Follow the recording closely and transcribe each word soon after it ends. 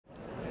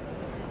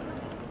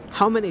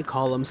How many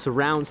columns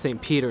surround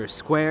St. Peter's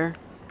Square?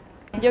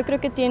 Yo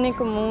creo que tiene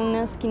como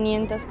unas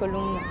 500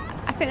 columnas.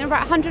 I think they're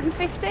about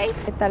 150.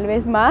 Tal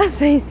vez más,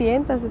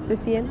 600,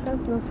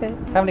 700, no sé.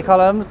 How many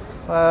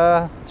columns?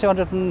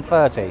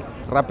 230.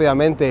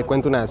 Rápidamente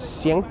cuento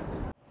unas 100.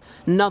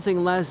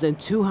 Nothing less than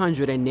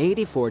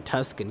 284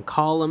 Tuscan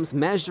columns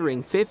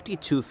measuring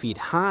 52 feet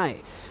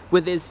high.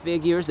 With these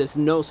figures, it's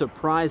no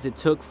surprise it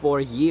took 4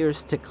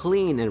 years to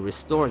clean and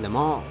restore them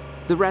all.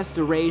 The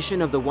restoration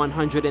of the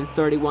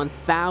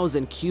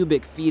 131,000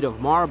 cubic feet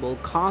of marble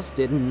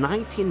costed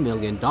 $19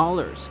 million.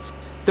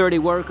 30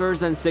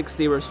 workers and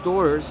 60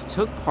 restorers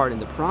took part in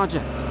the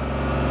project.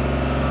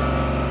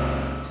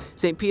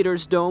 St.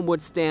 Peter's Dome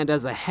would stand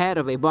as a head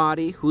of a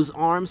body whose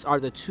arms are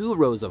the 2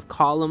 rows of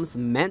columns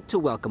meant to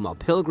welcome all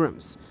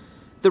pilgrims.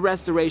 The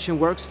restoration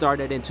work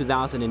started in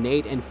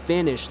 2008 and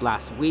finished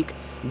last week,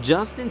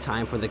 just in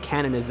time for the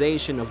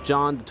canonization of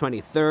John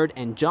XXIII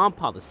and John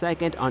Paul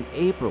II on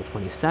April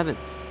 27th.